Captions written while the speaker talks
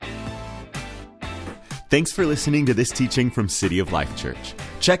Thanks for listening to this teaching from City of Life Church.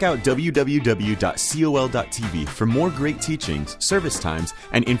 Check out www.col.tv for more great teachings, service times,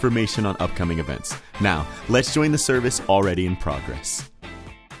 and information on upcoming events. Now, let's join the service already in progress.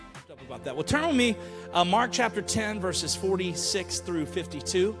 About that. Well, turn with me, Mark chapter 10, verses 46 through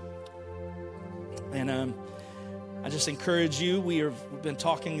 52. And I just encourage you, we've been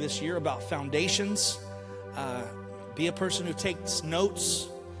talking this year about foundations. Be a person who takes notes.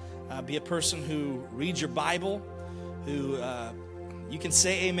 Be a person who reads your Bible, who you can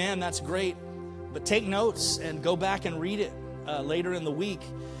say amen, that's great, but take notes and go back and read it later in the week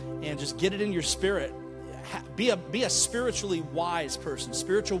and just get it in your spirit. Be a spiritually wise person.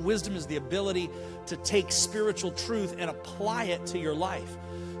 Spiritual wisdom is the ability to take spiritual truth and apply it to your life.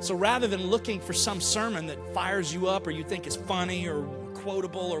 So rather than looking for some sermon that fires you up or you think is funny or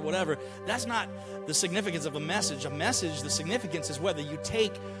quotable or whatever, that's not the significance of a message. A message, the significance is whether you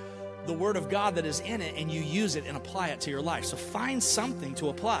take the Word of God that is in it and you use it and apply it to your life. So find something to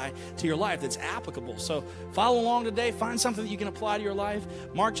apply to your life that's applicable. So follow along today. Find something that you can apply to your life.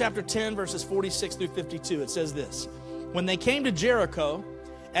 Mark chapter 10, verses 46 through 52. It says this: When they came to Jericho,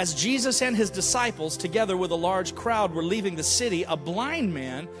 as Jesus and his disciples, together with a large crowd, were leaving the city, a blind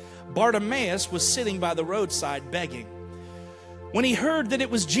man, Bartimaeus, was sitting by the roadside begging. When he heard that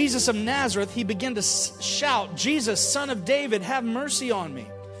it was Jesus of Nazareth, he began to shout, "Jesus, Son of David, have mercy on me."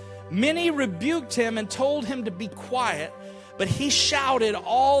 Many rebuked him and told him to be quiet, but he shouted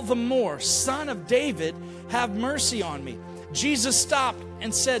all the more, "Son of David, have mercy on me." Jesus stopped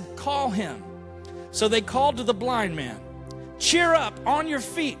and said, "Call him." So they called to the blind man. "Cheer up, on your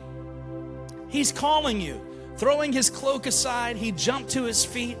feet. He's calling you." Throwing his cloak aside, he jumped to his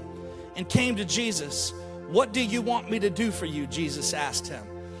feet and came to Jesus. "What do you want me to do for you?" Jesus asked him.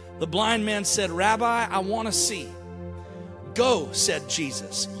 The blind man said, "Rabbi, I want to see." "Go," said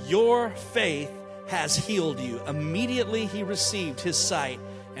Jesus, "your faith has healed you." Immediately he received his sight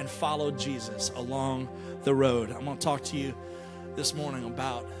and followed Jesus along the road. I'm going to talk to you this morning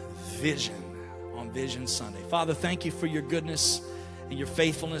about vision on Vision Sunday. Father, thank you for your goodness and your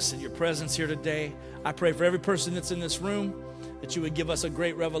faithfulness and your presence here today. I pray for every person that's in this room that you would give us a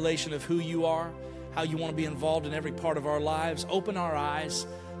great revelation of who you are, how you want to be involved in every part of our lives. Open our eyes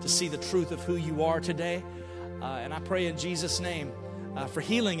to see the truth of who you are today. And I pray in Jesus' name for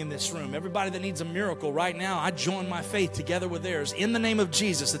healing in this room. Everybody that needs a miracle right now, I join my faith together with theirs in the name of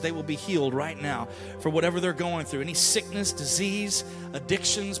Jesus that they will be healed right now for whatever they're going through. Any sickness, disease,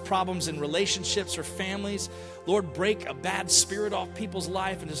 addictions, problems in relationships or families. Lord, break a bad spirit off people's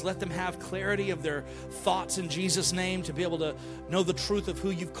life and just let them have clarity of their thoughts in Jesus' name to be able to know the truth of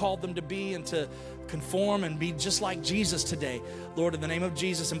who you've called them to be and to conform and be just like Jesus today. Lord, in the name of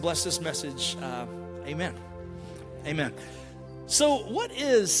Jesus, and bless this message. Amen. Amen. So what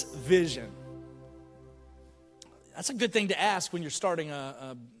is vision? That's a good thing to ask when you're starting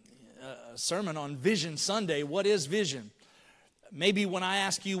a sermon on Vision Sunday. What is vision? Maybe when I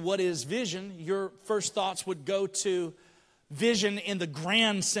ask you what is vision, your first thoughts would go to vision in the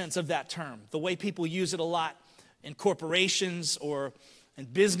grand sense of that term, the way people use it a lot in corporations or in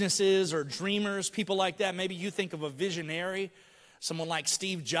businesses or dreamers, people like that. Maybe you think of a visionary, someone like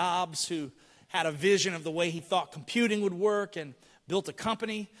Steve Jobs, who had a vision of the way he thought computing would work and built a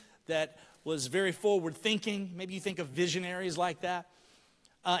company that was very forward thinking. Maybe you think of visionaries like that.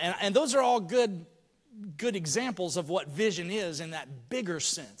 And those are all good examples of what vision is in that bigger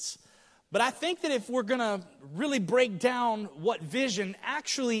sense. But I think that if we're going to really break down what vision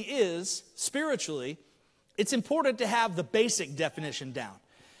actually is spiritually, it's important to have the basic definition down.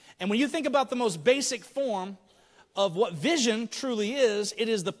 And when you think about the most basic form of what vision truly is, it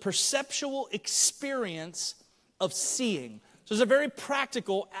is the perceptual experience of seeing. So there's a very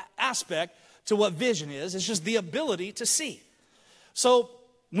practical aspect to what vision is. It's just the ability to see. So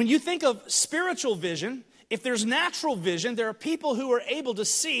when you think of spiritual vision, if there's natural vision, there are people who are able to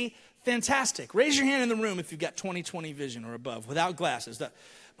see fantastic. Raise your hand in the room if you've got 20/20 vision or above without glasses.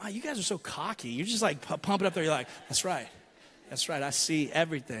 Wow, you guys are so cocky. You're just like pump it up there. You're like, that's right. That's right. I see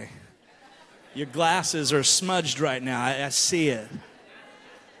everything. Your glasses are smudged right now. I see it.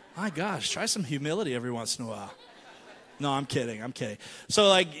 My gosh, try some humility every once in a while. No, I'm kidding.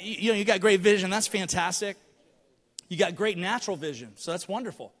 So you got great vision. That's fantastic. You got great natural vision. So that's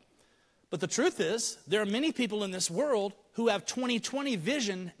wonderful. But the truth is, there are many people in this world who have 20/20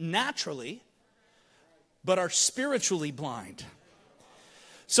 vision naturally, but are spiritually blind.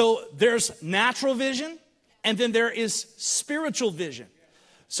 So there's natural vision, and then there is spiritual vision.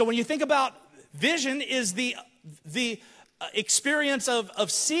 So when you think about vision is the experience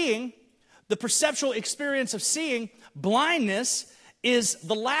of seeing, the perceptual experience of seeing. Blindness is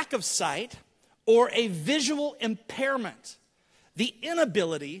the lack of sight or a visual impairment, the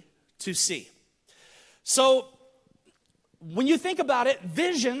inability to see. So when you think about it,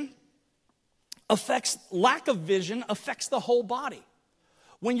 lack of vision affects the whole body.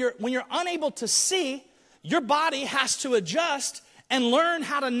 When you're unable to see, your body has to adjust and learn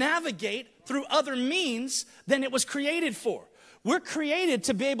how to navigate through other means than it was created for. We're created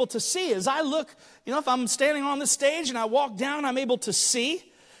to be able to see. As I look, if I'm standing on the stage and I walk down, I'm able to see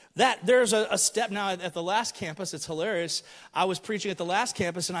that there's a step. Now, at the last campus, it's hilarious. I was preaching at the last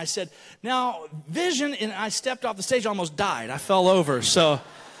campus, and I said, now, vision, and I stepped off the stage, almost died. I fell over. So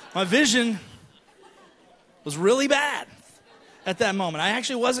my vision was really bad at that moment. I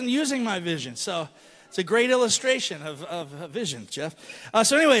actually wasn't using my vision. So it's a great illustration of vision, Jeff.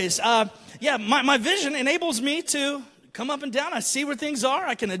 So anyways, my vision enables me to come up and down. I see where things are.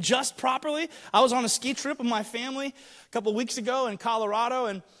 I can adjust properly. I was on a ski trip with my family a couple weeks ago in Colorado,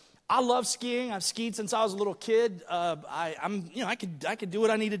 and I love skiing. I've skied since I was a little kid. I could do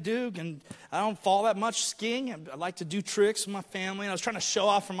what I need to do, and I don't fall that much skiing. I like to do tricks with my family. And I was trying to show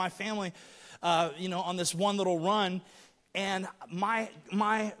off for my family, on this one little run, and my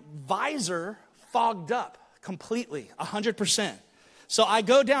visor fogged up completely, 100%. So I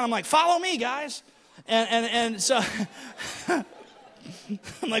go down. I'm like, follow me, guys. And so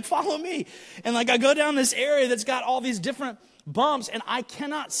I'm like, follow me. And like I go down this area that's got all these different bumps, and I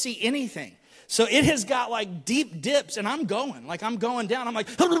cannot see anything. So it has got like deep dips, and I'm going down. I'm like,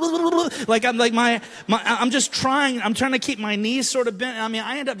 I'm just trying. I'm trying to keep my knees sort of bent. I mean,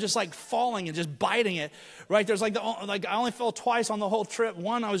 I end up just like falling and just biting it. Right there's I only fell twice on the whole trip.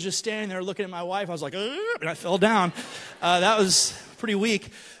 One, I was just standing there looking at my wife. I was like, and I fell down. That was pretty weak.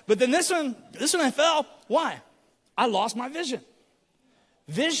 But then this one I fell. Why? I lost my vision.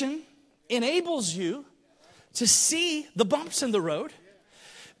 Vision enables you to see the bumps in the road.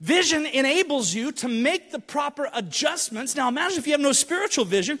 Vision enables you to make the proper adjustments. Now imagine if you have no spiritual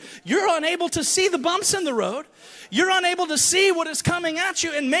vision, you're unable to see the bumps in the road. You're unable to see what is coming at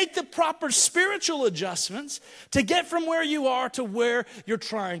you and make the proper spiritual adjustments to get from where you are to where you're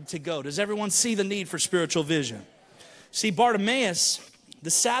trying to go. Does everyone see the need for spiritual vision? See, Bartimaeus, the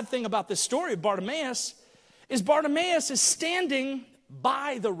sad thing about this story of Bartimaeus is standing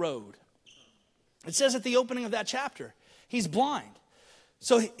by the road. It says at the opening of that chapter, he's blind.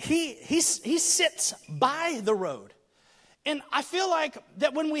 So he sits by the road. And I feel like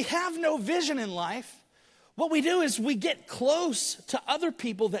that when we have no vision in life, what we do is we get close to other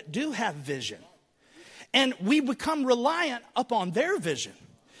people that do have vision. And we become reliant upon their vision.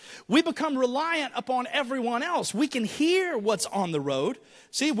 We become reliant upon everyone else. We can hear what's on the road.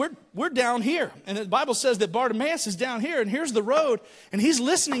 See, we're down here. And the Bible says that Bartimaeus is down here, and here's the road, and he's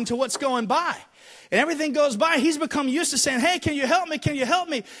listening to what's going by. And everything goes by. He's become used to saying, hey, can you help me? Can you help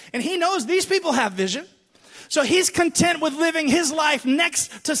me? And he knows these people have vision. So he's content with living his life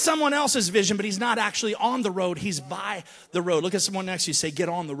next to someone else's vision, but he's not actually on the road. He's by the road. Look at someone next to you. Say, get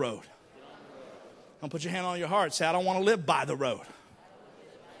on the road. Don't put your hand on your heart. Say, I don't want to live by the road.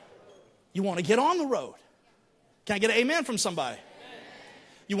 You want to get on the road. Can I get an amen from somebody?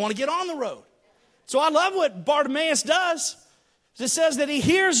 You want to get on the road. So I love what Bartimaeus does. It says that he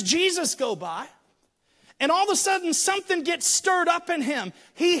hears Jesus go by. And all of a sudden, something gets stirred up in him.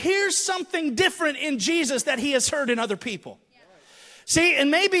 He hears something different in Jesus that he has heard in other people. See, and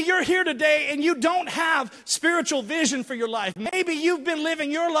maybe you're here today and you don't have spiritual vision for your life. Maybe you've been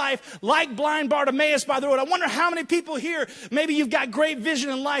living your life like blind Bartimaeus by the road. I wonder how many people here, maybe you've got great vision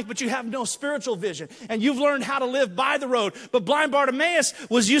in life, but you have no spiritual vision. And you've learned how to live by the road. But blind Bartimaeus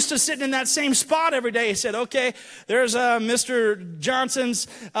was used to sitting in that same spot every day. He said, okay, there's Mr. Johnson's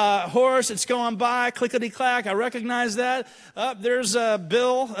horse. It's going by, clickety-clack. I recognize that. There's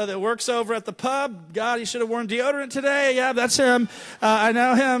Bill that works over at the pub. God, he should have worn deodorant today. Yeah, that's him. I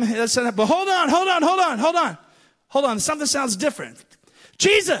know him. But hold on. Something sounds different.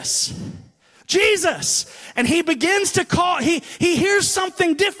 Jesus. And he begins to call, he hears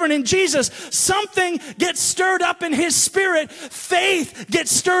something different in Jesus. Something gets stirred up in his spirit. Faith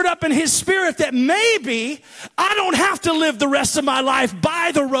gets stirred up in his spirit that maybe I don't have to live the rest of my life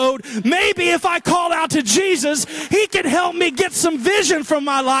by the road. Maybe if I call out to Jesus, he can help me get some vision from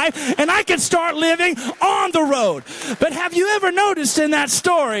my life and I can start living on the road. But have you ever noticed in that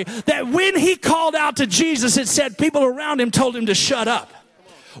story that when he called out to Jesus, it said people around him told him to shut up?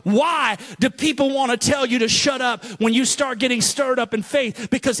 Why do people want to tell you to shut up when you start getting stirred up in faith?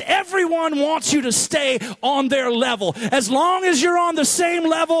 Because everyone wants you to stay on their level. As long as you're on the same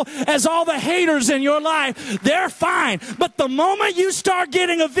level as all the haters in your life, they're fine. But the moment you start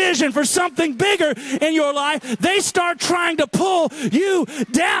getting a vision for something bigger in your life, they start trying to pull you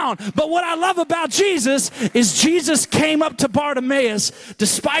down. But what I love about Jesus is Jesus came up to Bartimaeus.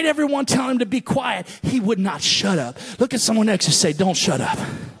 Despite everyone telling him to be quiet, he would not shut up. Look at someone next to you and say, don't shut up.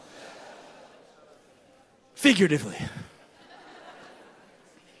 Figuratively.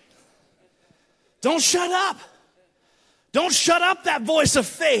 Don't shut up. Don't shut up that voice of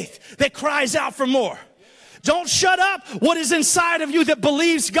faith that cries out for more. Don't shut up what is inside of you that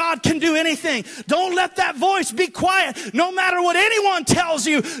believes God can do anything. Don't let that voice be quiet. No matter what anyone tells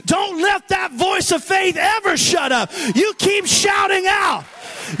you, don't let that voice of faith ever shut up. You keep shouting out.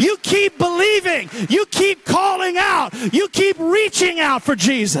 You keep believing. You keep calling out. You keep reaching out for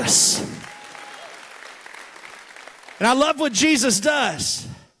Jesus. And I love what Jesus does.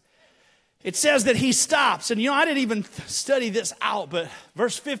 It says that he stops. And I didn't even study this out, but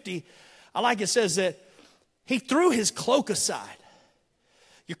verse 50, I like it says that he threw his cloak aside.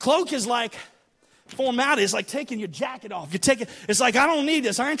 Your cloak is like formality. It's like taking your jacket off. It's like, I don't need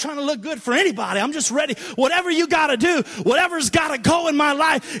this. I ain't trying to look good for anybody. I'm just ready. Whatever you got to do, whatever's got to go in my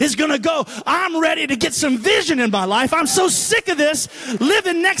life is going to go. I'm ready to get some vision in my life. I'm so sick of this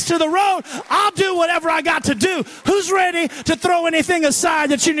living next to the road. I'll do whatever I got to do. Who's ready to throw anything aside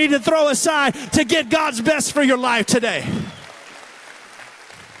that you need to throw aside to get God's best for your life today?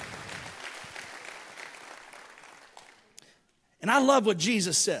 And I love what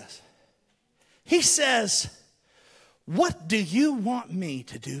Jesus says. He says, what do you want me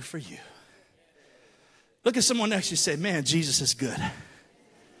to do for you? Look at someone next to you and say, man, Jesus is good.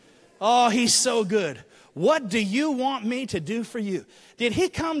 Oh, he's so good. What do you want me to do for you? Did he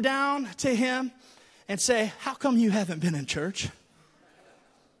come down to him and say, how come you haven't been in church?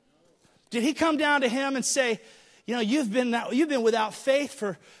 Did he come down to him and say, you've been without faith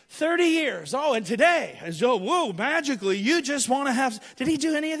for 30 years. Oh, and today, magically, you just want to have. Did he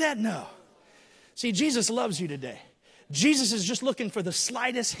do any of that? No. See, Jesus loves you today. Jesus is just looking for the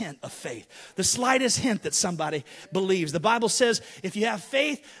slightest hint of faith, the slightest hint that somebody believes. The Bible says if you have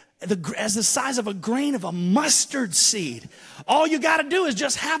faith as the size of a grain of a mustard seed, all you got to do is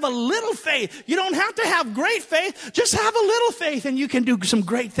just have a little faith. You don't have to have great faith. Just have a little faith and you can do some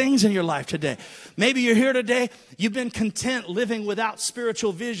great things in your life today. Maybe you're here today. You've been content living without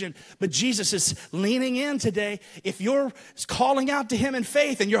spiritual vision, but Jesus is leaning in today. If you're calling out to him in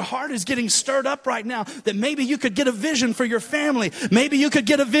faith and your heart is getting stirred up right now, that maybe you could get a vision for your family. Maybe you could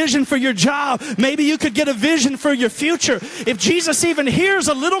get a vision for your job. Maybe you could get a vision for your future. If Jesus even hears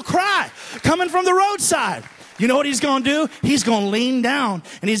a little cry coming from the roadside, you know what he's going to do? He's going to lean down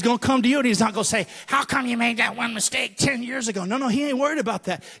and he's going to come to you and he's not going to say, how come you made that one mistake 10 years ago? No, he ain't worried about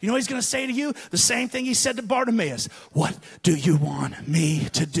that. You know what he's going to say to you? The same thing he said to Bartimaeus. What do you want me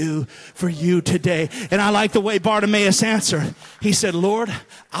to do for you today? And I like the way Bartimaeus answered. He said, Lord,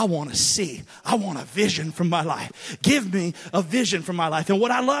 I want to see. I want a vision from my life. Give me a vision from my life. And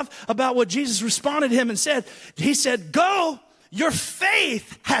what I love about what Jesus responded to him and said, he said, go, your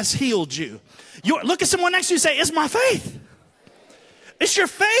faith has healed you. Look at someone next to you and say, it's my faith. It's your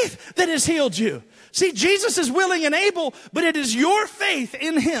faith that has healed you. See, Jesus is willing and able, but it is your faith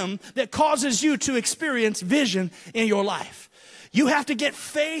in him that causes you to experience vision in your life. You have to get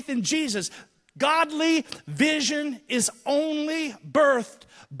faith in Jesus. Godly vision is only birthed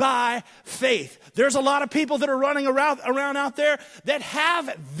by faith. There's a lot of people that are running around out there that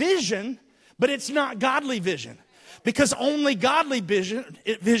have vision, but it's not godly vision. Because only godly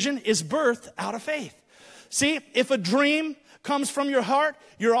vision is birthed out of faith. See, if a dream comes from your heart,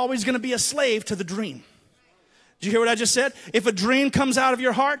 you're always going to be a slave to the dream. Did you hear what I just said? If a dream comes out of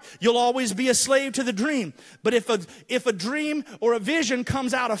your heart, you'll always be a slave to the dream. But if a dream or a vision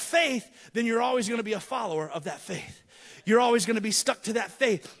comes out of faith, then you're always going to be a follower of that faith. You're always going to be stuck to that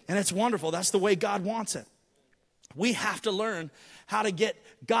faith. And it's wonderful. That's the way God wants it. We have to learn how to get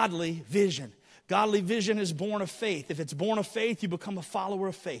godly vision. Godly vision is born of faith. If it's born of faith, you become a follower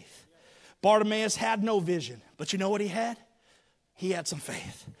of faith. Bartimaeus had no vision, but you know what he had? He had some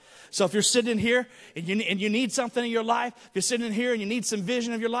faith. So if you're sitting in here and you need something in your life, if you're sitting in here and you need some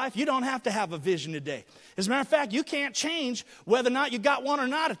vision of your life, you don't have to have a vision today. As a matter of fact, you can't change whether or not you got one or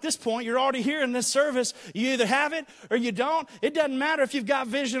not at this point. You're already here in this service. You either have it or you don't. It doesn't matter if you've got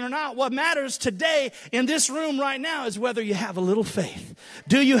vision or not. What matters today in this room right now is whether you have a little faith.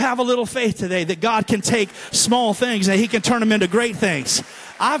 Do you have a little faith today that God can take small things and he can turn them into great things?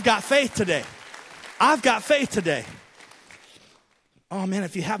 I've got faith today. I've got faith today. Oh man,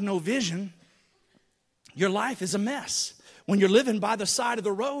 if you have no vision, your life is a mess. When you're living by the side of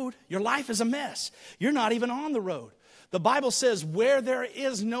the road, your life is a mess. You're not even on the road. The Bible says where there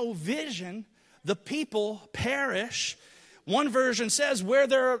is no vision, the people perish. One version says where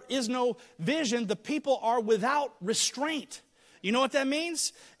there is no vision, the people are without restraint. You know what that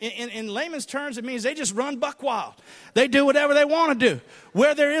means? In layman's terms, it means they just run buck wild. They do whatever they want to do.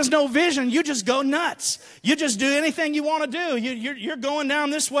 Where there is no vision, you just go nuts. You just do anything you want to do. You're going down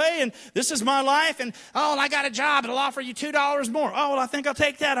this way, and this is my life, and oh, I got a job, it'll offer you $2 more. Oh, well, I think I'll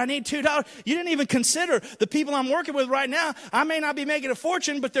take that. I need $2. You didn't even consider the people I'm working with right now. I may not be making a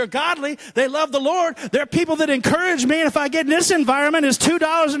fortune, but they're godly. They love the Lord. They're people that encourage me, and if I get in this environment, is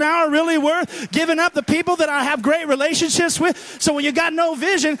 $2 an hour really worth giving up the people that I have great relationships with? So when you got no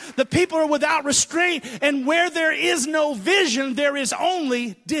vision, the people are without restraint, and where there is no vision, there is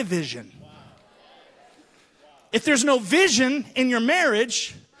only division. If there's no vision in your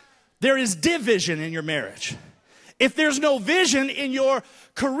marriage, there is division in your marriage. If there's no vision in your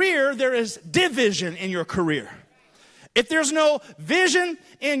career, there is division in your career. If there's no vision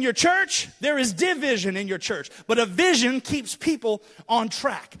in your church, there is division in your church. But a vision keeps people on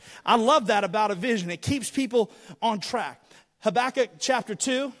track. I love that about a vision. It keeps people on track. Habakkuk chapter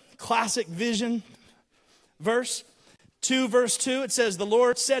 2, classic vision verse. 2 verse 2, it says, the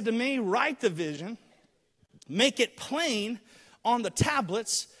Lord said to me, write the vision, make it plain on the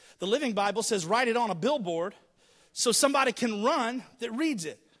tablets. The Living Bible says, write it on a billboard so somebody can run that reads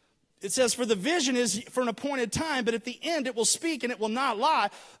it. It says, for the vision is for an appointed time, but at the end it will speak and it will not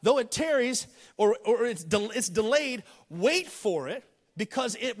lie. Though it tarries or it's delayed, wait for it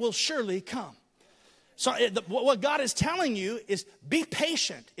because it will surely come. So what God is telling you is be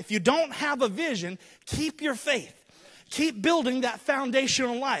patient. If you don't have a vision, keep your faith. Keep building that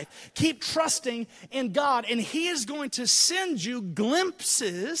foundational life. Keep trusting in God. And He is going to send you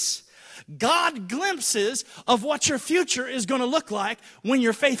glimpses, God glimpses of what your future is going to look like when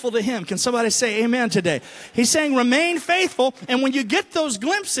you're faithful to Him. Can somebody say amen today? He's saying remain faithful. And when you get those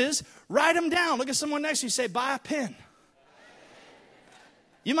glimpses, write them down. Look at someone next to you. Say, buy a pen.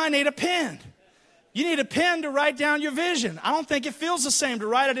 You might need a pen. You need a pen to write down your vision. I don't think it feels the same to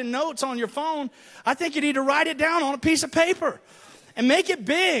write it in notes on your phone. I think you need to write it down on a piece of paper and make it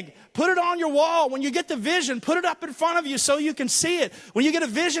big. Put it on your wall. When you get the vision, put it up in front of you so you can see it. When you get a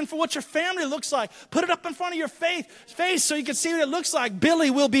vision for what your family looks like, put it up in front of your face so you can see what it looks like. Billy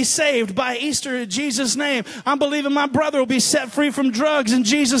will be saved by Easter in Jesus' name. I'm believing my brother will be set free from drugs in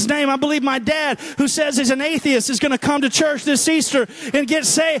Jesus' name. I believe my dad, who says he's an atheist, is going to come to church this Easter and get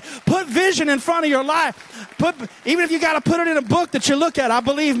saved. Put vision in front of your life. Even if you got to put it in a book that you look at. I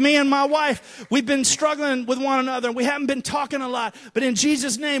believe me and my wife, we've been struggling with one another. We haven't been talking a lot. But in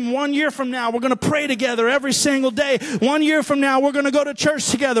Jesus' name, 1 year from now, we're going to pray together every single day. 1 year from now, we're going to go to church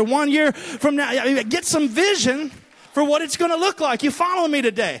together. 1 year from now, get some vision for what it's going to look like. You follow me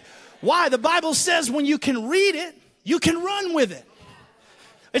today? Why? The Bible says when you can read it, you can run with it.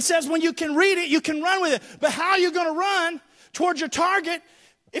 It says when you can read it, you can run with it. But how are you going to run towards your target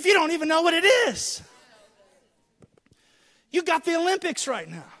if you don't even know what it is? You got the Olympics right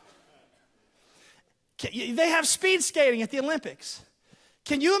now. They have speed skating at the Olympics.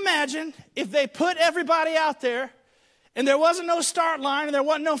 Can you imagine if they put everybody out there and there wasn't no start line and there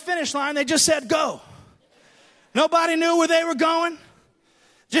wasn't no finish line, they just said go. Nobody knew where they were going.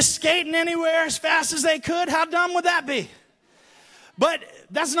 Just skating anywhere as fast as they could. How dumb would that be? But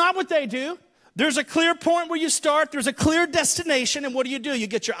that's not what they do. There's a clear point where you start. There's a clear destination. And what do? You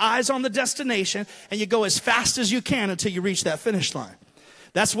get your eyes on the destination and you go as fast as you can until you reach that finish line.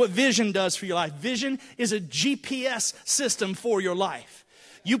 That's what vision does for your life. Vision is a GPS system for your life.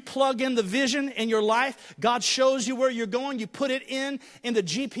 You plug in the vision in your life. God shows you where you're going. You put it in the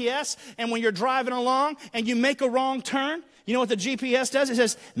GPS. And when you're driving along and you make a wrong turn, you know what the GPS does? It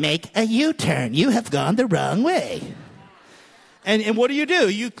says, make a U-turn. You have gone the wrong way. And what do?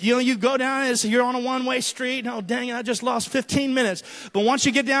 You go down and you're on a one-way street. Oh, dang it, I just lost 15 minutes. But once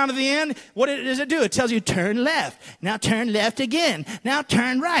you get down to the end, what does it do? It tells you turn left. Now turn left again. Now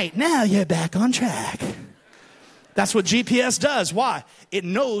turn right. Now you're back on track. That's what GPS does. Why? It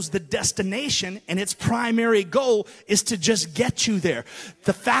knows the destination, and its primary goal is to just get you there.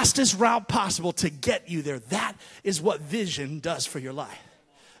 The fastest route possible to get you there. That is what vision does for your life.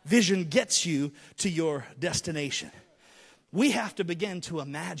 Vision gets you to your destination. We have to begin to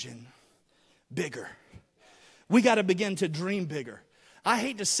imagine bigger. We got to begin to dream bigger. I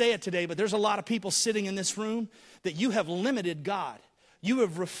hate to say it today, but there's a lot of people sitting in this room that you have limited God. You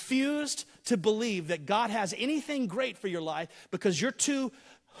have refused to believe that God has anything great for your life because you're too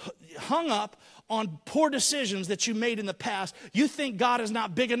hung up on poor decisions that you made in the past. You think God is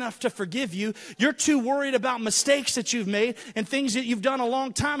not big enough to forgive you. You're too worried about mistakes that you've made and things that you've done a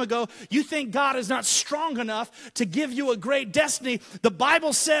long time ago. You think God is not strong enough to give you a great destiny. The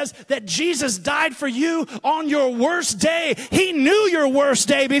Bible says that Jesus died for you on your worst day. He knew your worst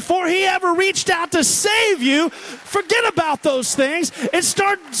day before he ever reached out to save you. Forget about those things and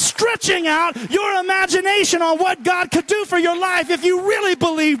start stretching out your imagination on what God could do for your life if you really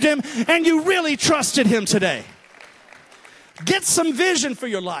believed him and you really trusted him today. Get some vision for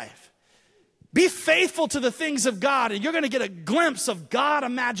your life. Be faithful to the things of God, and you're going to get a glimpse of God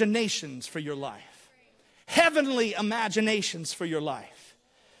imaginations for your life. Heavenly imaginations for your life.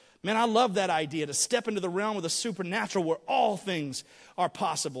 Man, I love that idea, to step into the realm of the supernatural where all things are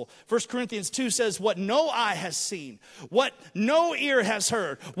possible. 1 Corinthians 2 says, what no eye has seen, what no ear has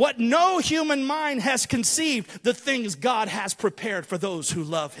heard, what no human mind has conceived, the things God has prepared for those who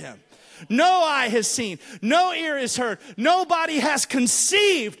love him. No eye has seen, no ear has heard, nobody has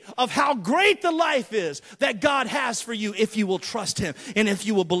conceived of how great the life is that God has for you if you will trust him and if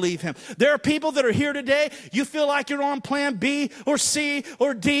you will believe him. There are people that are here today, you feel like you're on plan B or C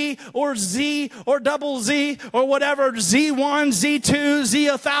or D or Z or double Z or whatever, Z1, Z2,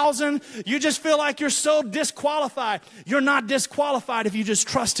 Z1000. You just feel like you're so disqualified. You're not disqualified if you just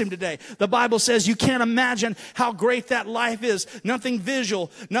trust him today. The Bible says you can't imagine how great that life is. Nothing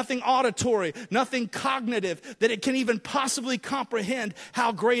visual, nothing auditory, nothing cognitive that it can even possibly comprehend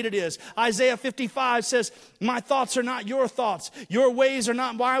how great it is. Isaiah 55 says, my thoughts are not your thoughts. Your ways are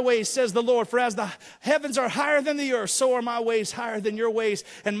not my ways, says the Lord. For as the heavens are higher than the earth, so are my ways higher than your ways,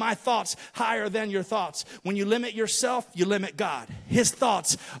 and my thoughts higher than your thoughts. When you limit yourself, you limit God. His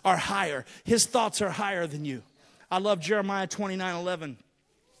thoughts are higher. His thoughts are higher than you. I love Jeremiah 29:11,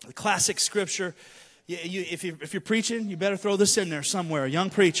 the classic scripture. If you're preaching, you better throw this in there somewhere. Young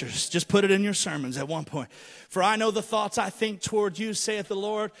preachers, just put it in your sermons at one point. For I know the thoughts I think toward you, saith the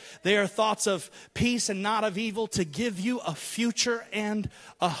Lord. They are thoughts of peace and not of evil, to give you a future and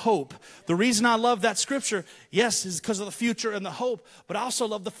a hope. The reason I love that scripture, yes, is because of the future and the hope. But I also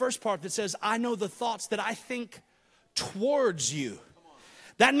love the first part that says, I know the thoughts that I think towards you.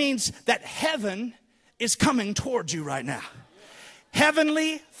 That means that heaven is coming towards you right now.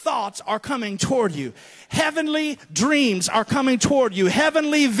 Heavenly thoughts are coming toward you. Heavenly dreams are coming toward you.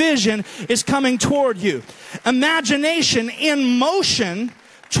 Heavenly vision is coming toward you. Imagination in motion.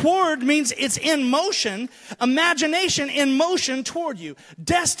 Toward means it's in motion. Imagination in motion toward you.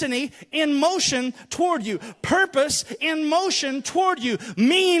 Destiny in motion toward you. Purpose in motion toward you.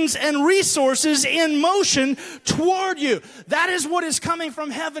 Means and resources in motion toward you. That is what is coming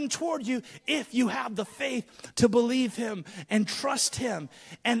from heaven toward you if you have the faith to believe him and trust him.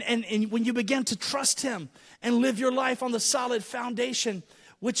 And when you begin to trust him and live your life on the solid foundation,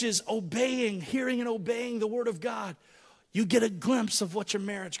 which is obeying, hearing and obeying the word of God, you get a glimpse of what your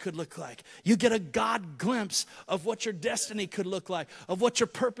marriage could look like. You get a God glimpse of what your destiny could look like, of what your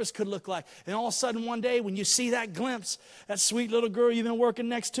purpose could look like. And all of a sudden one day when you see that glimpse, that sweet little girl you've been working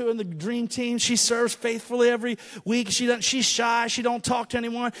next to in the dream team, she serves faithfully every week. She's shy. She don't talk to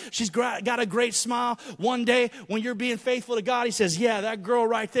anyone. She's got a great smile. One day when you're being faithful to God, he says, yeah, that girl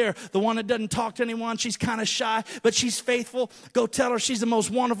right there, the one that doesn't talk to anyone, she's kind of shy, but she's faithful. Go tell her she's the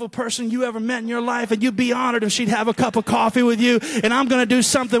most wonderful person you ever met in your life, and you'd be honored if she'd have a cup of coffee with you, and I'm going to do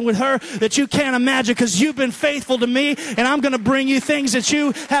something with her that you can't imagine because you've been faithful to me, and I'm going to bring you things that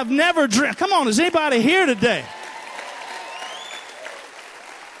you have never dreamed. Come on, is anybody here today?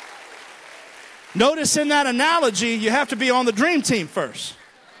 Notice in that analogy, you have to be on the dream team first.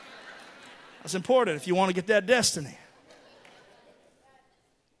 That's important if you want to get that destiny.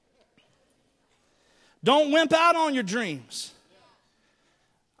 Don't wimp out on your dreams.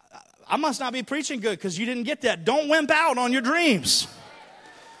 I must not be preaching good because you didn't get that. Don't wimp out on your dreams.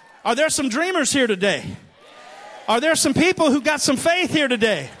 Are there some dreamers here today? Are there some people who got some faith here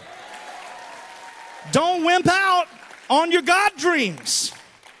today? Don't wimp out on your God dreams.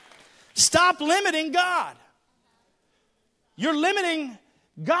 Stop limiting God. You're limiting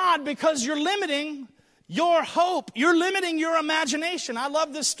God because you're limiting your hope. You're limiting your imagination. I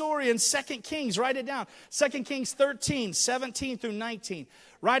love this story in 2 Kings. Write it down. 2 Kings 13, 17 through 19.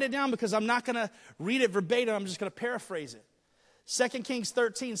 Write it down because I'm not going to read it verbatim. I'm just going to paraphrase it. 2 Kings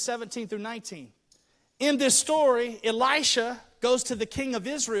 13, 17 through 19. In this story, Elisha goes to the king of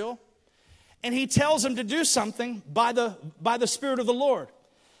Israel and he tells him to do something by the Spirit of the Lord.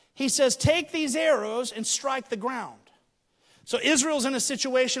 He says, take these arrows and strike the ground. So Israel's in a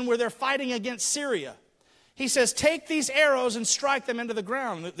situation where they're fighting against Syria. He says, take these arrows and strike them into the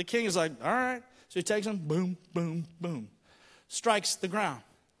ground. The king is like, all right. So he takes them, boom, boom, boom. Strikes the ground.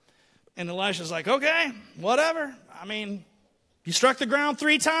 And Elisha's like, okay, whatever. I mean, you struck the ground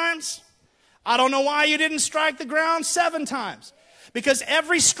 3 times. I don't know why you didn't strike the ground 7 times. Because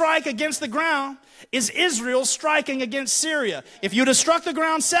every strike against the ground is Israel striking against Syria. If you'd have struck the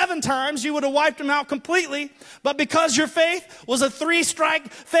ground 7 times, you would have wiped them out completely. But because your faith was a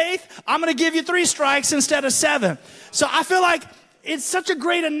 3-strike faith, I'm going to give you 3 strikes instead of 7. So I feel like it's such a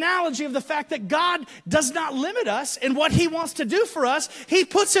great analogy of the fact that God does not limit us in what he wants to do for us. He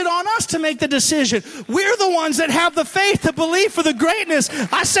puts it on us to make the decision. We're the ones that have the faith to believe for the greatness.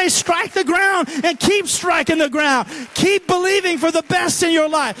 I say strike the ground and keep striking the ground. Keep believing for the best in your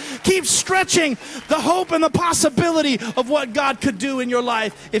life. Keep stretching the hope and the possibility of what God could do in your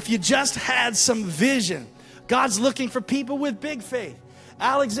life if you just had some vision. God's looking for people with big faith.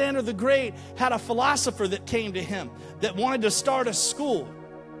 Alexander the Great had a philosopher that came to him that wanted to start a school.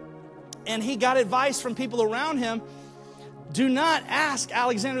 And he got advice from people around him. Do not ask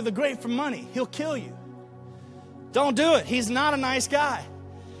Alexander the Great for money. He'll kill you. Don't do it. He's not a nice guy.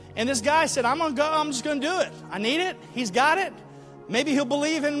 And this guy said, I'm going to go. I'm just going to do it. I need it. He's got it. Maybe he'll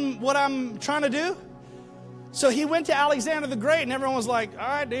believe in what I'm trying to do. So he went to Alexander the Great, and everyone was like, all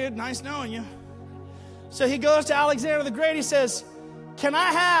right, dude, nice knowing you. So he goes to Alexander the Great. He says, can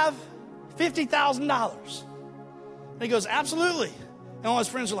I have $50,000? And he goes, absolutely. And all his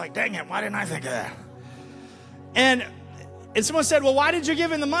friends are like, dang it, why didn't I think of that? And someone said, well, why did you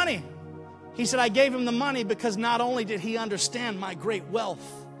give him the money? He said, I gave him the money because not only did he understand my great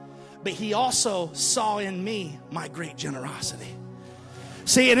wealth, but he also saw in me my great generosity.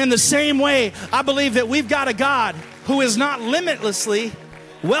 See, and in the same way, I believe that we've got a God who is not limitlessly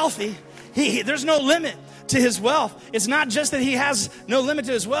wealthy. There's no limit to his wealth. It's not just that he has no limit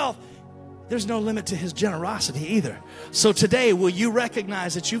to his wealth. There's no limit to his generosity either. So today, will you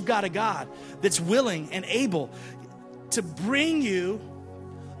recognize that you've got a God that's willing and able to bring you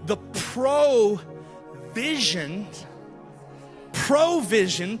the provision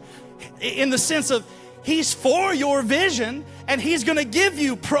in the sense of he's for your vision and he's going to give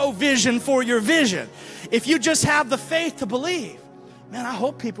you provision for your vision. If you just have the faith to believe. Man, I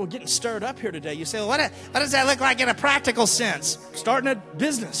hope people are getting stirred up here today. You say, well, what does that look like in a practical sense? Starting a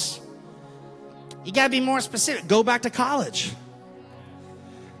business. You got to be more specific. Go back to college.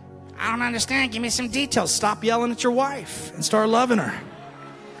 I don't understand. Give me some details. Stop yelling at your wife and start loving her.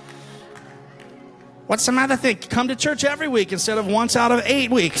 What's some other thing? Come to church every week instead of once out of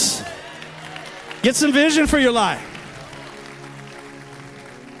 8 weeks. Get some vision for your life.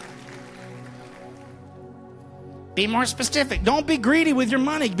 Be more specific. Don't be greedy with your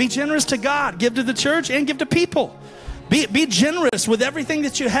money. Be generous to God. Give to the church and give to people. Be generous with everything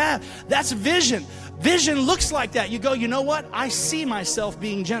that you have. That's vision. Vision looks like that. You go, you know what? I see myself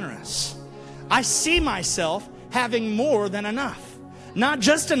being generous. I see myself having more than enough. Not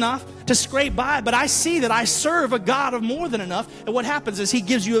just enough to scrape by, but I see that I serve a God of more than enough. And what happens is he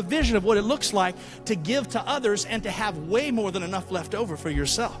gives you a vision of what it looks like to give to others and to have way more than enough left over for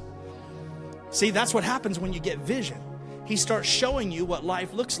yourself. See, that's what happens when you get vision. He starts showing you what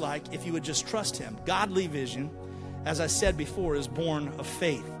life looks like if you would just trust him. Godly vision, as I said before, is born of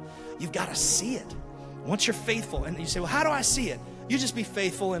faith. You've got to see it. Once you're faithful, and you say, well, how do I see it? You just be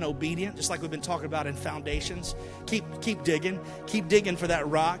faithful and obedient, just like we've been talking about in foundations. Keep digging for that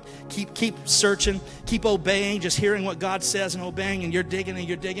rock. Keep searching, keep obeying, just hearing what God says and obeying, and you're digging,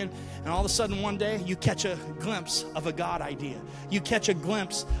 and all of a sudden one day you catch a glimpse of a God idea. You catch a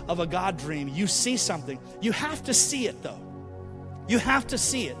glimpse of a God dream. You see something. You have to see it though. You have to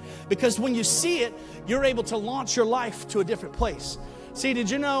see it, because when you see it, you're able to launch your life to a different place. See, did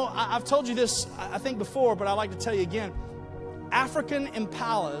you know, I've told you this, I think before, but I'd like to tell you again. African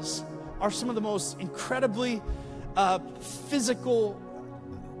impalas are some of the most incredibly physical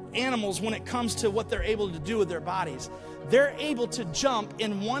animals when it comes to what they're able to do with their bodies. They're able to jump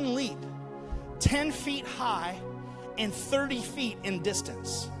in one leap 10 feet high and 30 feet in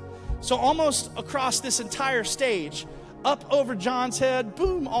distance. So almost across this entire stage, up over John's head,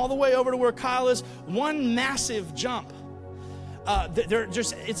 boom, all the way over to where Kyle is, one massive jump.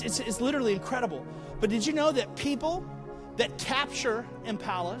 It's literally incredible. But did you know that people that capture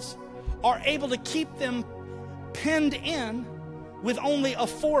impalas are able to keep them pinned in with only a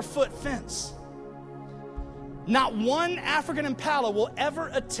 4-foot fence? Not one African impala will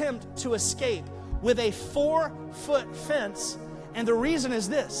ever attempt to escape with a 4-foot fence, and the reason is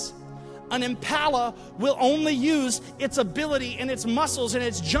this. An impala will only use its ability and its muscles and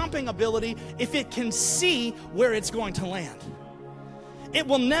its jumping ability if it can see where it's going to land. It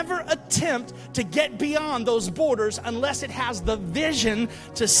will never attempt to get beyond those borders unless it has the vision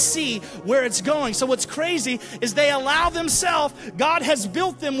to see where it's going. So what's crazy is they allow themselves, God has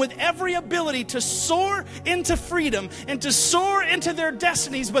built them with every ability to soar into freedom and to soar into their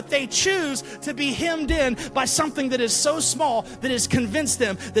destinies, but they choose to be hemmed in by something that is so small that has convinced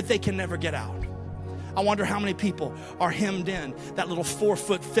them that they can never get out. I wonder how many people are hemmed in that little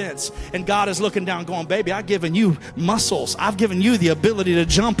 4-foot fence, and God is looking down going, baby, I've given you muscles. I've given you the ability to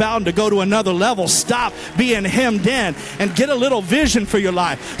jump out and to go to another level. Stop being hemmed in and get a little vision for your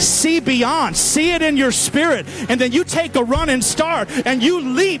life. See beyond. See it in your spirit. And then you take a running start and you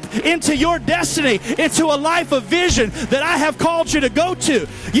leap into your destiny, into a life of vision that I have called you to go to.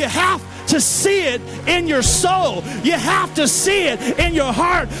 You have to see it in your soul. You have to see it in your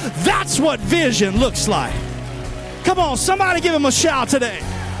heart. That's what vision looks like. Come on, somebody give him a shout today.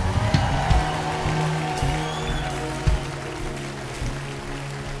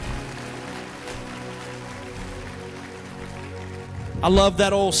 I love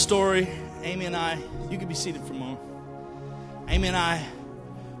that old story. Amy and I, you can be seated for a moment. Amy and I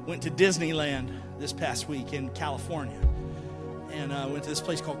went to Disneyland this past week in California. And went to this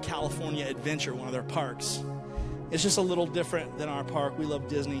place called California Adventure, one of their parks. It's just a little different than our park. We love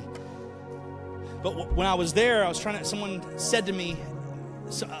Disney. But when I was there, someone said to me,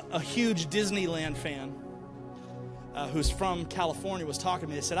 a huge Disneyland fan who's from California was talking to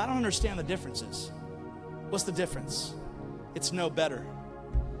me. They said, I don't understand the differences. What's the difference? It's no better.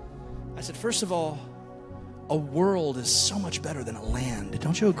 I said, first of all, a world is so much better than a land.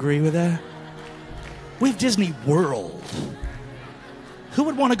 Don't you agree with that? We have Disney World. Who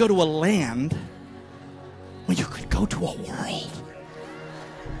would want to go to a land when you could go to a world?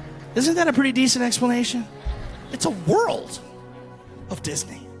 Isn't that a pretty decent explanation? It's a world of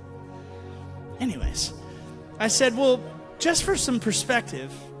Disney. Anyways, I said, well, just for some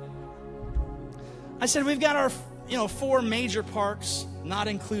perspective, I said, we've got our 4 major parks, not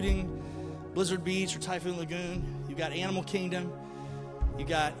including Blizzard Beach or Typhoon Lagoon. You've got Animal Kingdom. You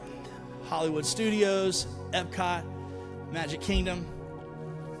got Hollywood Studios, Epcot, Magic Kingdom.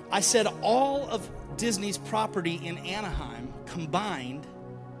 I said all of Disney's property in Anaheim combined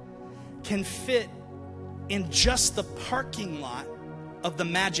can fit in just the parking lot of the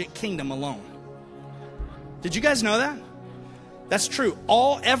Magic Kingdom alone. Did you guys know that? That's true.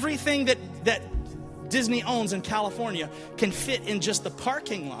 Everything that Disney owns in California can fit in just the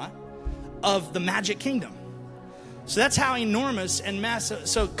parking lot of the Magic Kingdom. So that's how enormous and massive.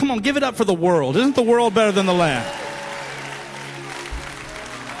 So come on, give it up for the world. Isn't the world better than the land?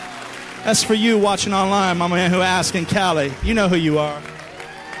 That's for you watching online, my man who asked in Cali. You know who you are.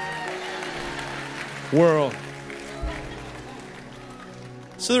 World.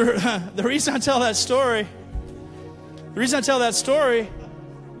 So the reason I tell that story,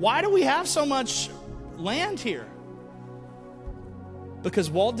 why do we have so much land here? Because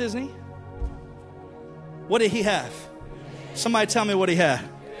Walt Disney, what did he have? Somebody tell me what he had.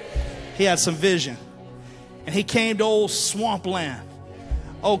 He had some vision. And he came to old swampland.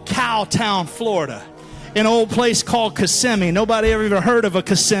 Old Cowtown, Florida, an old place called Kissimmee. Nobody ever even heard of a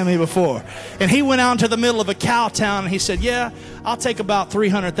Kissimmee before. And he went out into the middle of a cow town and he said, yeah, I'll take about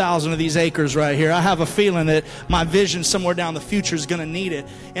 300,000 of these acres right here. I have a feeling that my vision somewhere down the future is going to need it.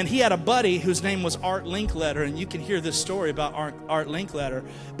 And he had a buddy whose name was Art Linkletter, and you can hear this story about Art Linkletter.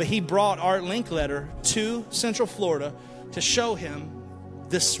 But he brought Art Linkletter to Central Florida to show him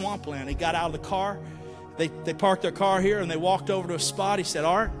this swampland. He got out of the car. They parked their car here and they walked over to a spot. He said,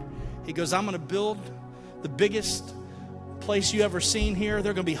 Art, he goes, I'm going to build the biggest place you ever seen here. There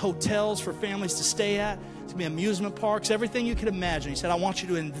are going to be hotels for families to stay at. It's going to be amusement parks, everything you could imagine. He said, I want you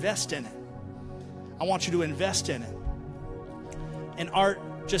to invest in it. I want you to invest in it. And Art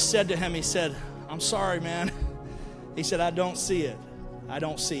just said to him, he said, I'm sorry, man. He said, I don't see it. I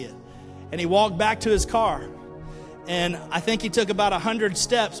don't see it. And he walked back to his car. And I think he took about 100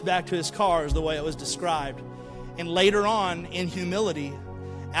 steps back to his car is the way it was described. And later on, in humility,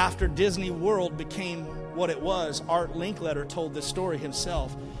 after Disney World became what it was, Art Linkletter told this story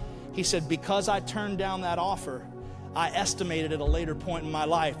himself. He said, because I turned down that offer, I estimated at a later point in my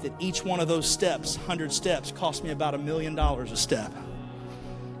life that each one of those steps, 100 steps, cost me about $1 million a step.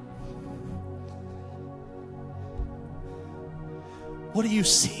 What do you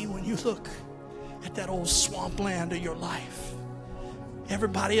see when you look at that old swampland of your life?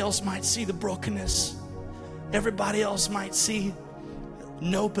 Everybody else might see the brokenness. Everybody else might see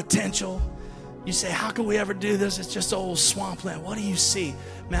no potential. You say, how can we ever do this? It's just old swampland. What do you see?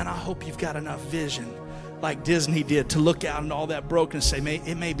 Man, I hope you've got enough vision like Disney did, to look out and all that broken and say,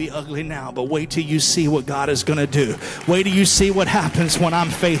 it may be ugly now, but wait till you see what God is going to do. Wait till you see what happens when I'm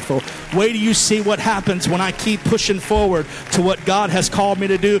faithful. Wait till you see what happens when I keep pushing forward to what God has called me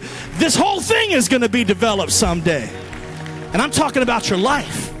to do. This whole thing is going to be developed someday. And I'm talking about your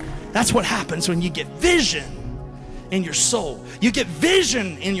life. That's what happens when you get vision in your soul. You get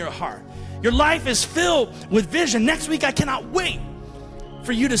vision in your heart. Your life is filled with vision. Next week, I cannot wait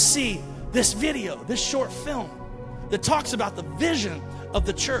for you to see this video, this short film that talks about the vision of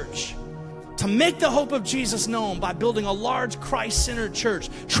the church to make the hope of Jesus known by building a large Christ-centered church,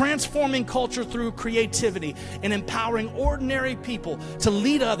 transforming culture through creativity, and empowering ordinary people to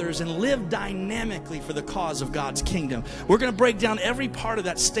lead others and live dynamically for the cause of God's kingdom. We're going to break down every part of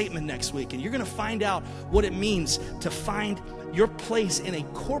that statement next week, and you're going to find out what it means to find your place in a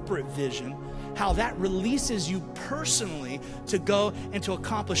corporate vision, how that releases you personally to go and to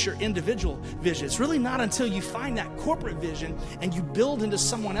accomplish your individual vision. It's really not until you find that corporate vision and you build into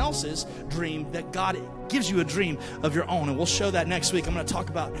someone else's dream that God gives you a dream of your own. And we'll show that next week. I'm going to talk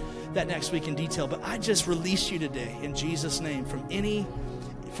about that next week in detail. But I just release you today in Jesus' name from any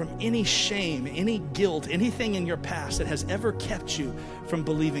shame, any guilt, anything in your past that has ever kept you from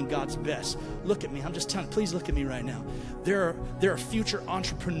believing God's best. Look at me. I'm just telling you, please look at me right now. There are future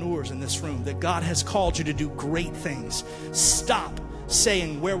entrepreneurs in this room that God has called you to do great things. Stop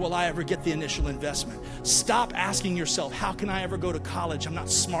saying, where will I ever get the initial investment? Stop asking yourself, how can I ever go to college? I'm not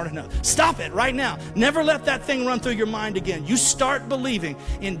smart enough. Stop it right now. Never let that thing run through your mind again. You start believing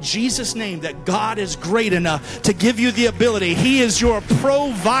in Jesus' name that God is great enough to give you the ability. He is your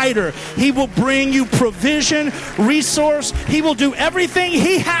provider. He will bring you provision, resource. He will do everything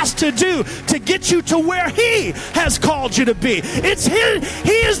He has to do to get you to where He has called you to be. It's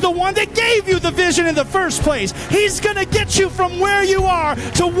He is the one that gave you the vision in the first place. He's going to get you from where you are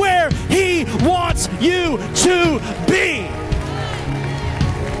to where He wants you to be.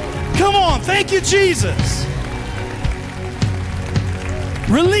 Come on, thank you, Jesus.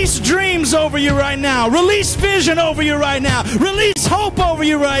 Release dreams over you right now. Release vision over you right now. Release hope over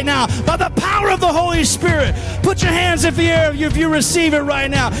you right now by the power of the Holy Spirit. Put your hands in the air if you receive it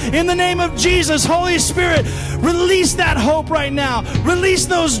right now. In the name of Jesus, Holy Spirit, release that hope right now. Release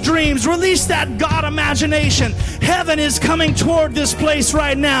those dreams. Release that God imagination. Heaven is coming toward this place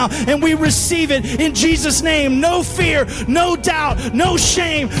right now, and we receive it in Jesus' name. No fear, no doubt, no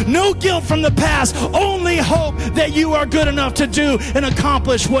shame, no guilt from the past. Only hope that you are good enough to do and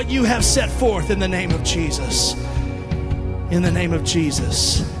accomplish what you have set forth in the name of Jesus. In the name of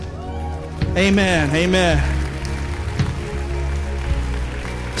Jesus. Amen. Amen.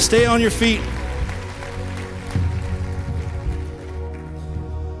 Stay on your feet.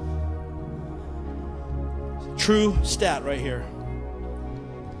 True stat right here.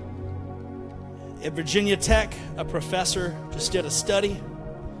 At Virginia Tech, a professor just did a study,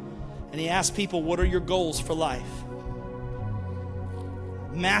 and he asked people, what are your goals for life?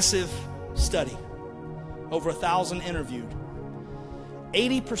 Massive study. Over 1,000 interviewed.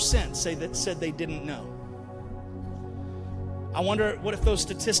 80% said they didn't know. I wonder, what if those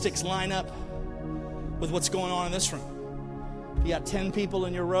statistics line up with what's going on in this room? If you got 10 people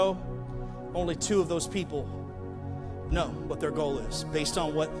in your row, only 2 of those people know what their goal is based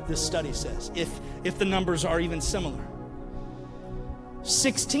on what this study says, if the numbers are even similar.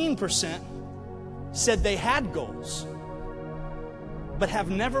 16% said they had goals but have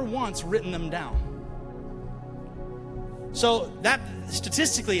never once written them down. So that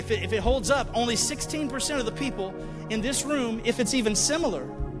statistically, if it holds up, only 16% of the people in this room, if it's even similar,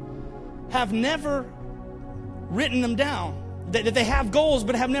 have never written them down. That they have goals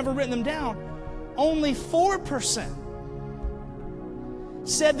but have never written them down. Only 4%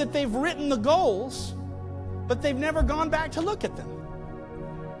 said that they've written the goals, but they've never gone back to look at them.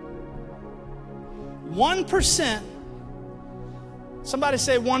 1%, somebody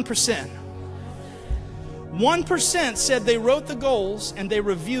say 1%. 1% said they wrote the goals and they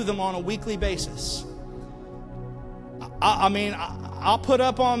review them on a weekly basis. I'll put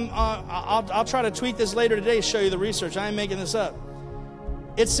up on, I'll try to tweet this later today to show you the research. I ain't making this up.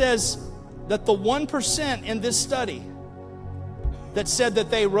 It says that the 1% in this study that said that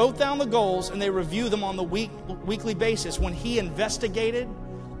they wrote down the goals and they review them on the weekly basis, when he investigated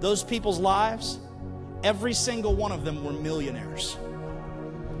those people's lives, every single one of them were millionaires.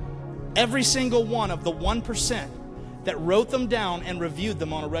 Every single one of the 1% that wrote them down and reviewed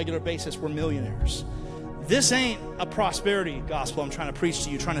them on a regular basis were millionaires. This ain't a prosperity gospel I'm trying to preach to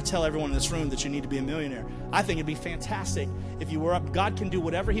you, trying to tell everyone in this room that you need to be a millionaire. I think it'd be fantastic if you were up. God can do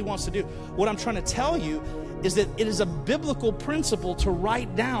whatever he wants to do. What I'm trying to tell you is that it is a biblical principle to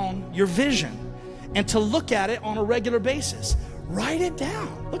write down your vision. and to look at it on a regular basis. Write it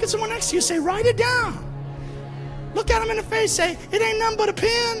down. Look at someone next to you, say, write it down. Look at them in the face, say, it ain't nothing but a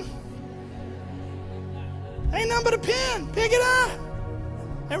pen. Ain't nothing but a pen. Pick it up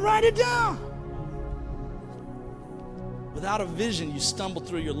and write it down. Without a vision, you stumble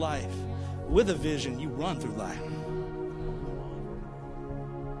through your life. With a vision, you run through life.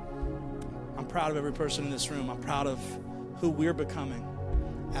 I'm proud of every person in this room. I'm proud of who we're becoming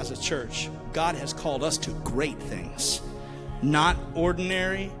as a church. God has called us to great things, not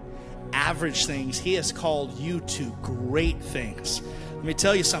ordinary, average things. He has called you to great things. Let me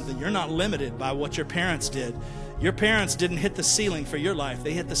tell you something. You're not limited by what your parents did. Your parents didn't hit the ceiling for your life.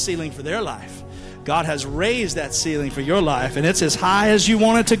 They hit the ceiling for their life. God has raised that ceiling for your life, and it's as high as you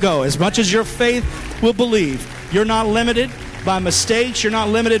want it to go, as much as your faith will believe. You're not limited by mistakes. You're not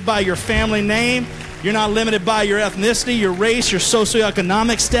limited by your family name. You're not limited by your ethnicity, your race, your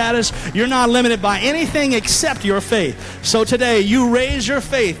socioeconomic status. You're not limited by anything except your faith. So today, you raise your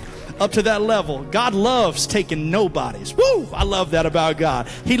faith up to that level. God loves taking nobodies. Woo! I love that about God.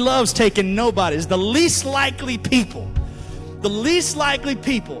 He loves taking nobodies. The least likely people. The least likely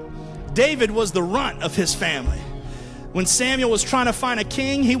people. David was the runt of his family. When Samuel was trying to find a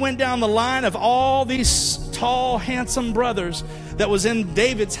king, he went down the line of all these tall, handsome brothers that was in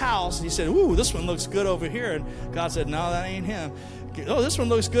David's house. He said, ooh, this one looks good over here. And God said, no, that ain't him. Oh, this one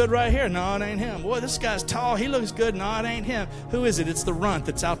looks good right here. No, it ain't him. Boy, this guy's tall. He looks good. No, it ain't him. Who is it? It's the runt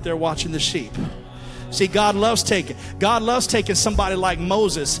that's out there watching the sheep. See, God loves taking somebody like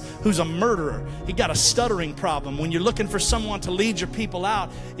Moses, who's a murderer. He got a stuttering problem. When you're looking for someone to lead your people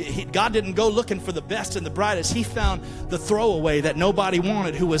out, God didn't go looking for the best and the brightest. He found the throwaway that nobody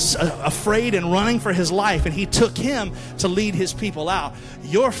wanted, who was afraid and running for his life, and he took him to lead his people out.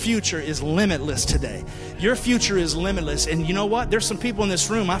 Your future is limitless today. Your future is limitless. And you know what? There's some people in this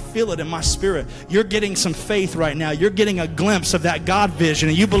room, I feel it in my spirit. You're getting some faith right now. You're getting a glimpse of that God vision,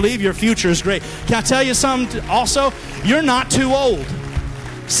 and you believe your future is great. Can I tell you something also? You're not too old.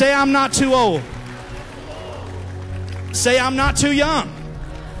 Say, I'm not too old. Say, I'm not too young.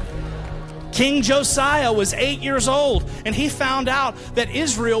 King Josiah was 8 years old, and he found out that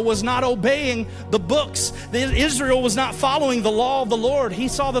Israel was not obeying the books. Israel was not following the law of the Lord. He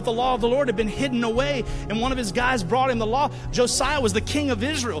saw that the law of the Lord had been hidden away, and one of his guys brought him the law. Josiah was the king of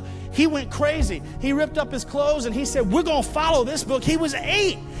Israel. He went crazy. He ripped up his clothes, and he said, we're going to follow this book. He was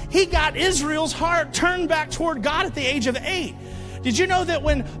 8. He got Israel's heart turned back toward God at the age of 8. Did you know that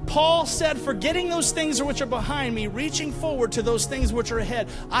when Paul said, forgetting those things which are behind me, reaching forward to those things which are ahead,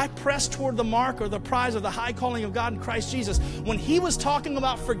 I press toward the mark or the prize of the high calling of God in Christ Jesus. When he was talking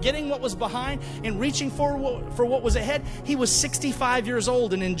about forgetting what was behind and reaching forward for what was ahead, he was 65 years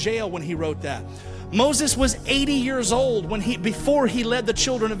old and in jail when he wrote that. Moses was 80 years old before he led the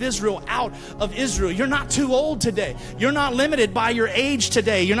children of Israel out of Israel. You're not too old today. You're not limited by your age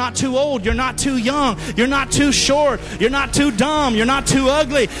today. You're not too old. You're not too young. You're not too short. You're not too dumb. You're not too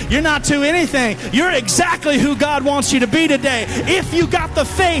ugly. You're not too anything. You're exactly who God wants you to be today. If you got the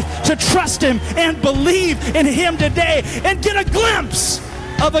faith to trust him and believe in him today and get a glimpse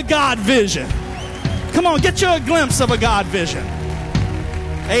of a God vision. Come on, get you a glimpse of a God vision.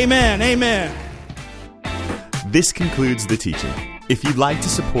 Amen. Amen. This concludes the teaching. If you'd like to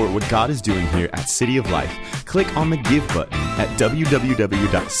support what God is doing here at City of Life, click on the Give button at www.col.tv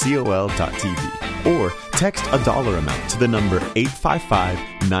or text a dollar amount to the number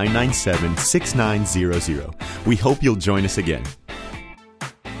 855-997-6900. We hope you'll join us again.